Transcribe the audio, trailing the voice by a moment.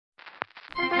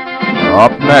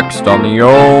Up next on the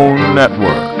OWN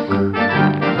Network,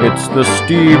 it's the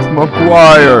Steve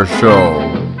Maguire Show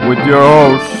with your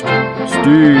host,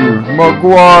 Steve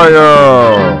Maguire.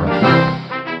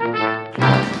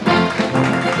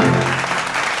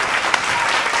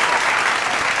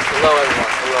 Hello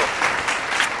everyone, hello.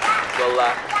 Well,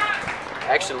 I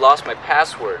actually lost my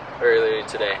password earlier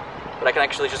today, but I can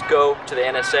actually just go to the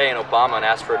NSA and Obama and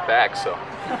ask for it back, so.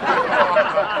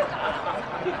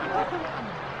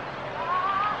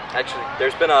 Actually,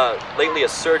 there's been lately a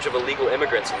surge of illegal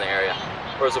immigrants in the area,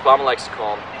 or as Obama likes to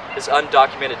call them, his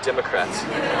undocumented Democrats.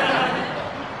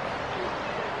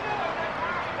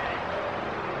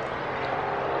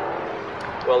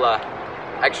 Well,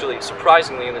 actually,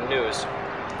 surprisingly in the news,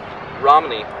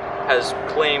 Romney has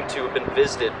claimed to have been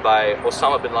visited by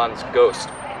Osama bin Laden's ghost,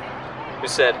 who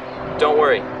said, "Don't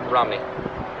worry, Romney.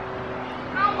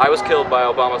 I was killed by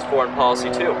Obama's foreign policy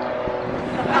too."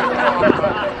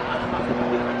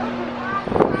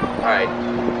 Alright,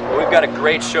 well, we've got a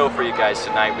great show for you guys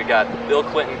tonight. We got Bill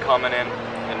Clinton coming in,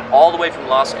 and all the way from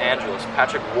Los Angeles,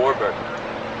 Patrick Warburton.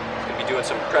 He's going to be doing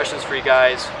some impressions for you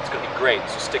guys. It's going to be great,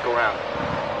 so stick around.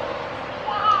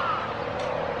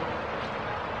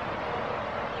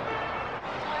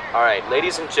 Alright,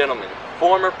 ladies and gentlemen,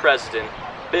 former President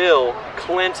Bill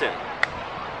Clinton.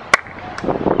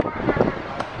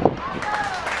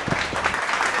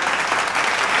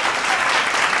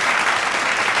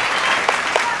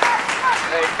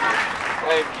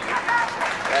 Thank you.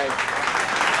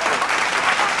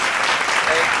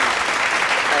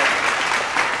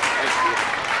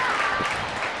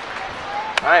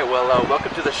 Alright, well,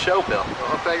 welcome to the show, Bill.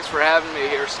 Well, thanks for having me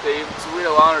here, Steve. It's a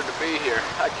real honor to be here,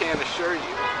 I can assure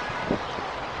you.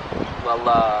 Well,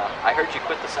 I heard you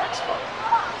quit the saxophone.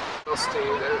 Well,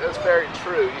 Steve, that's very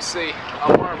true. You see,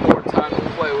 I wanted more time to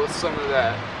play with some of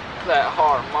that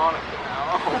harmonica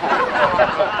now.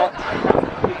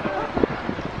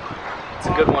 It's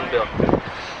a good one, Bill.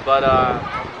 But,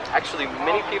 actually,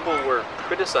 many people were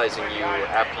criticizing you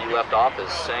after you left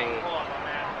office, saying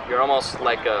you're almost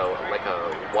like a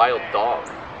wild dog.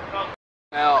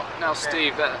 Now,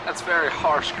 Steve, that's very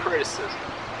harsh criticism.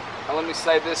 Now, let me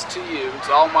say this to you,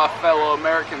 to all my fellow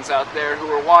Americans out there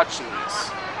who are watching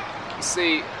this. You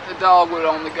see, the dog would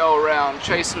only go around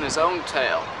chasing his own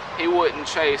tail. He wouldn't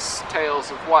chase tails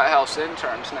of White House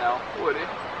interns now, would he?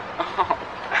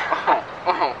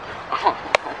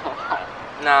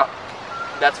 Now,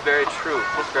 that's very true.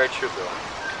 That's very true, Bill.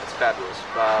 That's fabulous.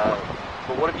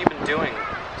 But what have you been doing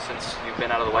since you've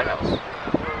been out of the White House?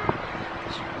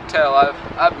 As you can tell,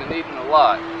 I've been eating a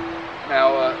lot.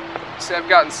 Now, see, I've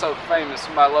gotten so famous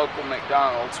in my local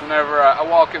McDonald's. Whenever I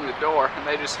walk in the door, and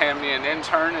they just hand me an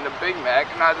intern and a Big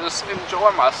Mac, and I just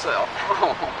enjoy myself.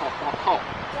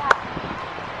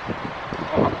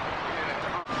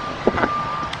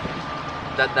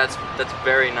 That's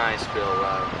very nice, Bill.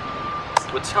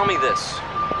 Well, tell me this.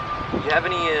 Do you have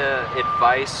any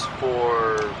advice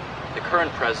for the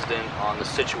current president on the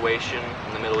situation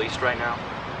in the Middle East right now?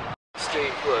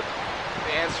 Steve, look,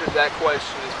 the answer to that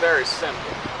question is very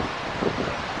simple.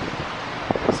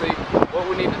 See, what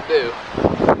we need to do,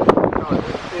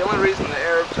 the only reason the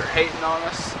Arabs are hating on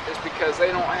us is because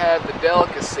they don't have the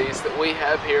delicacies that we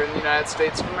have here in the United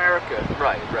States of America.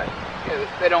 Right. Yeah,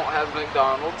 they don't have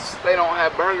McDonald's, they don't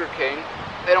have Burger King,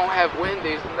 they don't have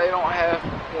Wendy's, and they don't have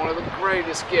one of the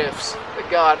greatest gifts that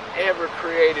God ever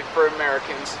created for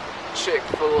Americans,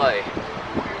 Chick-fil-A.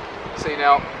 See,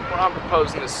 now, what I'm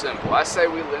proposing is simple. I say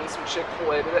we lend some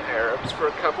Chick-fil-A to the Arabs for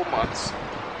a couple months.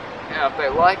 Now, if they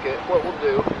like it, what we'll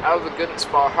do, out of the goodness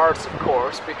of our hearts, of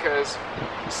course, because,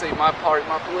 you see, my party,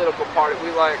 my political party,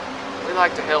 we like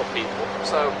to help people.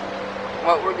 So,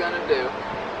 what we're going to do,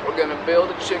 we're going to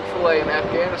build a Chick-fil-A in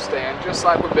Afghanistan, just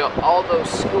like we built all those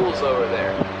schools over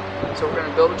there. So we're going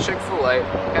to build a Chick-fil-A,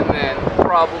 and then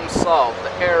problem solved.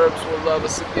 The Arabs will love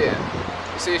us again.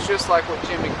 You see, it's just like what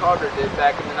Jimmy Carter did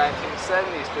back in the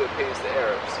 1970s to appease the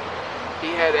Arabs. He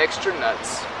had extra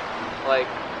nuts, like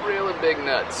really big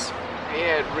nuts. He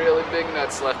had really big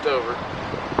nuts left over.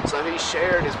 So he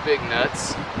shared his big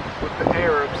nuts with the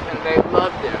Arabs, and they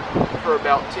loved him for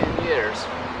about 10 years.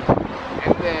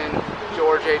 And then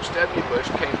George H.W. Bush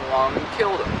came along and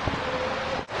killed him.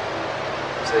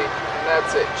 See, and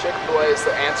that's it. Chick-fil-A is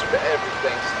the answer to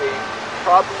everything, Steve.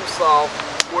 Problem solved.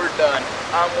 We're done.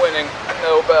 I'm winning a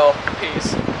Nobel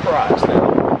Peace Prize now.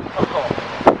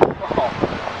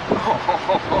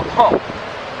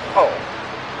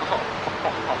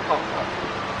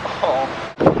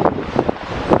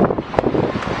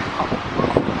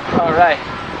 All right.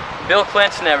 Bill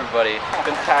Clinton, everybody.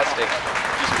 Fantastic.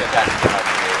 Just fantastic.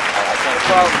 I can't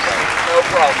No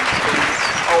problem, Steve.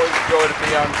 Always a joy to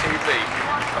be on TV.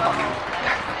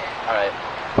 All right.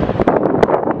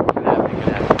 Good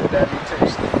to have you too,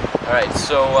 Steve. All right.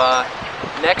 So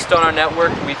next on our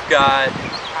network, we've got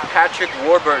Patrick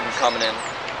Warburton coming in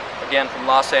again from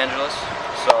Los Angeles.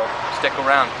 So stick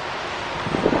around.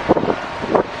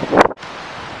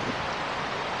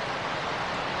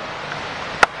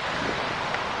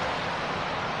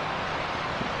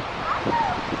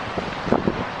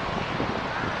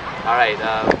 All right,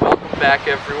 welcome back,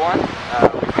 everyone.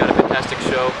 We've got a fantastic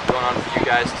show going on for you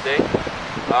guys today.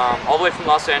 All the way from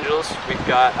Los Angeles, we've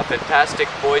got a fantastic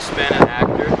voiceman and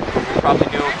actor. You probably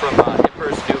knew him from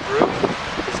Emperor's New Brew.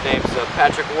 His name's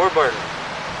Patrick Warburton.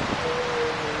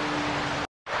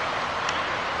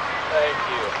 Thank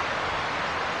you.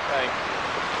 Thank you.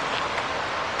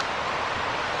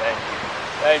 Thank you.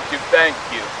 Thank you. Thank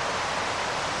you.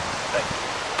 Thank you.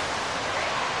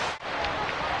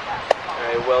 All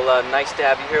right, well, nice to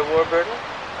have you here, Warburton.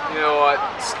 You know what,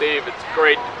 Steve, it's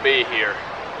great to be here.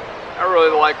 I really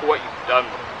like what you've done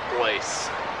with the place.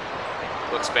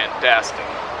 Looks fantastic.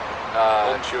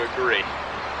 Don't you agree?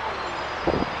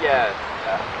 Yeah,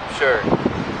 sure.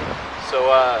 So,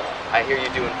 I hear you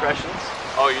do impressions?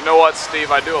 Oh, you know what,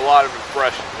 Steve? I do a lot of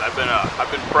impressions. I've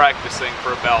been practicing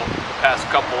for about the past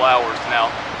couple hours now.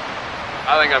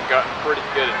 I think I've gotten pretty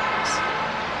good at this.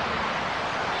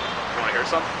 You want to hear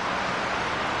something?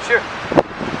 Sure.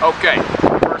 Okay,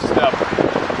 first up,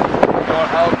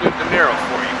 I'll do De Niro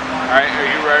for you. Alright, are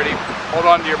you ready? Hold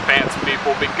on to your pants,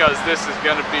 people, because this is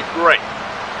gonna be great.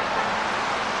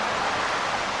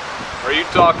 Are you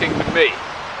talking to me?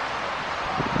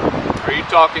 Are you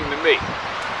talking to me?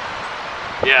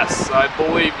 Yes, I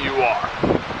believe you are.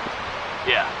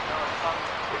 Yeah,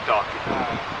 you're talking.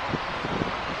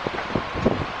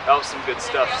 That was some good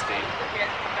stuff, Steve.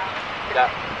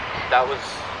 That was...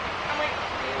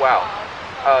 Wow.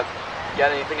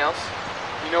 Got anything else?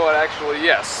 You know what, actually,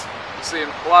 yes. You see,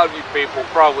 a lot of you people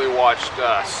probably watched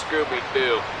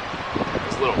Scooby-Doo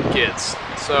as little kids.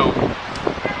 So,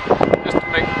 just to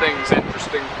make things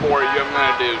interesting for you, I'm going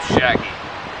to do Shaggy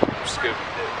for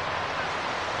Scooby-Doo.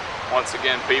 Once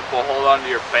again, people, hold on to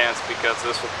your pants because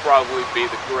this will probably be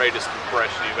the greatest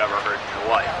impression you've ever heard in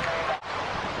your life.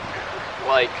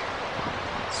 Like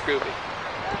Scooby.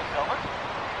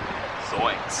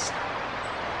 Zoinks.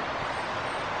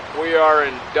 We are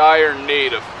in dire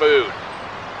need of food.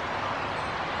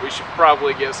 We should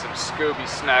probably get some Scooby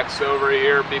snacks over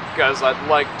here because I'd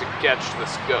like to catch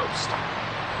this ghost.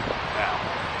 Now,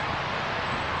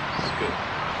 Scooby.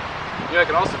 Yeah, I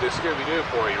can also do Scooby-Doo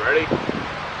for you. Ready?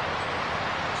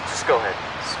 Just go ahead.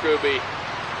 Scooby.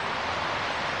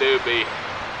 Dooby.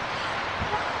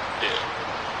 Doo.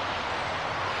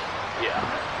 Yeah.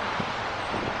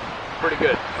 Pretty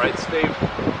good, right, Steve?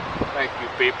 Thank you,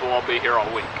 people. I'll be here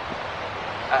all week.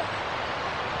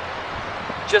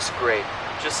 Just great.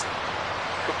 Just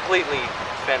completely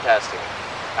fantastic.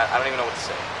 I don't even know what to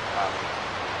say.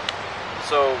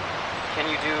 So, can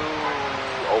you do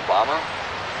Obama?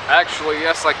 Actually,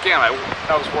 yes, I can. I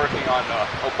was working on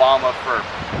Obama for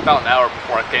about an hour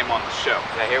before I came on the show.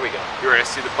 Yeah, here we go. You're ready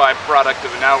to see the byproduct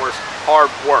of an hour's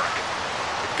hard work.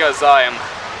 Because I am a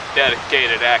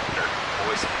dedicated actor,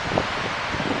 boys.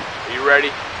 Are you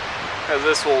ready? Because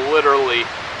this will literally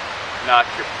knock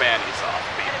your panties off,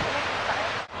 people.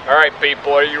 Alright,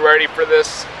 people, are you ready for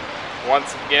this?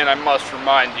 Once again, I must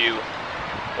remind you,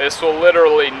 this will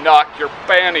literally knock your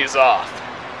panties off.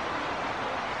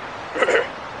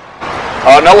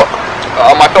 Now look,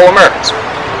 my fellow Americans.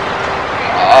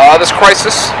 This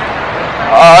crisis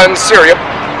in Syria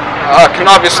can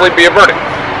obviously be averted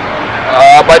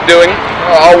by doing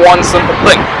one simple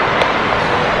thing.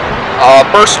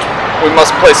 First, we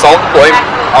must place all the blame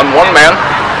on one man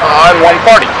and one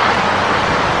party.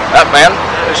 That man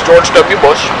is George W.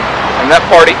 Bush, and that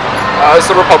party is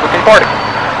the Republican Party.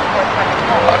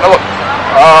 Now look,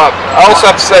 I also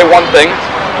have to say one thing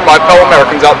to my fellow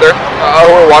Americans out there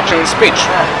who are watching the speech.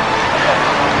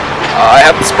 I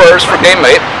have the Spurs for Game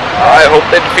 8. I hope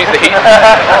they defeat the Heat.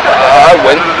 I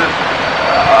win.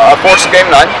 Force Game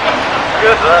 9.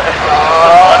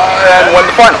 And win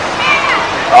the final.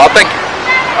 Thank you.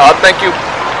 Thank you.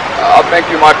 Thank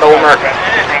you, my fellow Americans.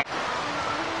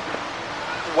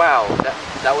 Wow,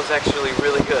 that was actually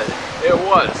really good. It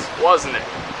was, wasn't it?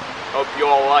 Hope you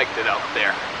all liked it out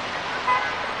there.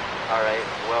 Alright,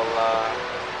 well,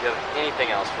 do you have anything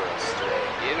else for us today?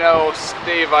 You know,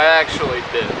 Steve, I actually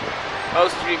did.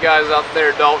 Most of you guys out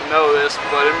there don't know this,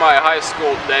 but in my high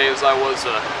school days, I was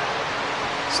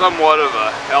somewhat of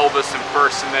a Elvis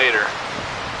impersonator.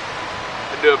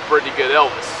 I do a pretty good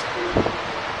Elvis.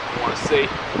 You want to see?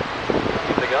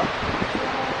 You think up?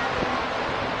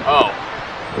 Oh.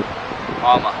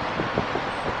 Mama.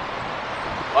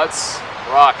 Let's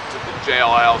rock to the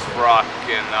jailhouse rock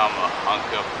and I'm a hunk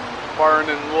of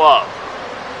burning love.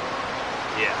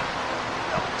 Yeah.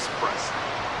 Elvis Presley.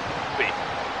 B.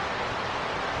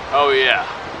 Oh yeah.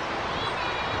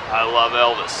 I love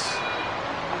Elvis.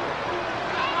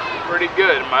 Pretty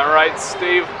good, am I right,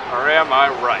 Steve? Or am I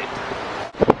right?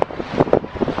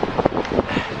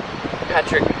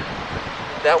 Patrick,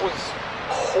 that was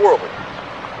horrible.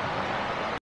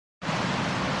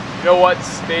 You know what,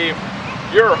 Steve?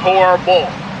 You're horrible.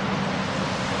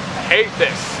 I hate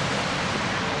this.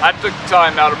 I took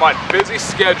time out of my busy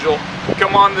schedule to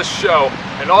come on this show,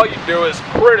 and all you do is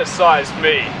criticize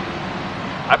me.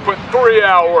 I put 3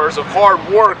 hours of hard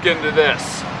work into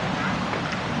this.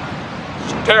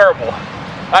 It's terrible.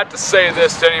 I have to say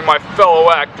this to any of my fellow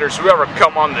actors who ever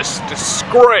come on this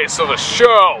disgrace of a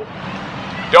show.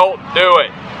 Don't do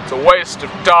it. It's a waste of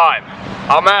time.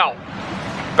 I'm out.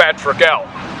 Patrick out.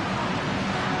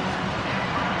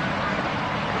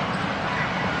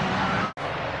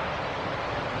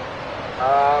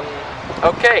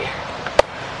 Okay.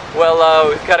 Well,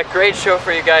 we've got a great show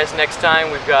for you guys next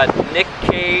time. We've got Nick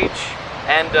Cage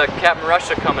and Captain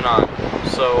Russia coming on.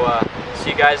 So,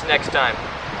 see you guys next time.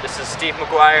 This is Steve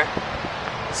Maguire,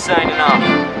 signing off.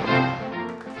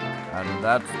 And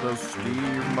that's the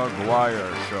Steve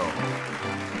Maguire Show.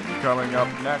 Coming up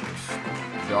next,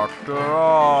 Dr.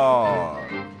 Oz.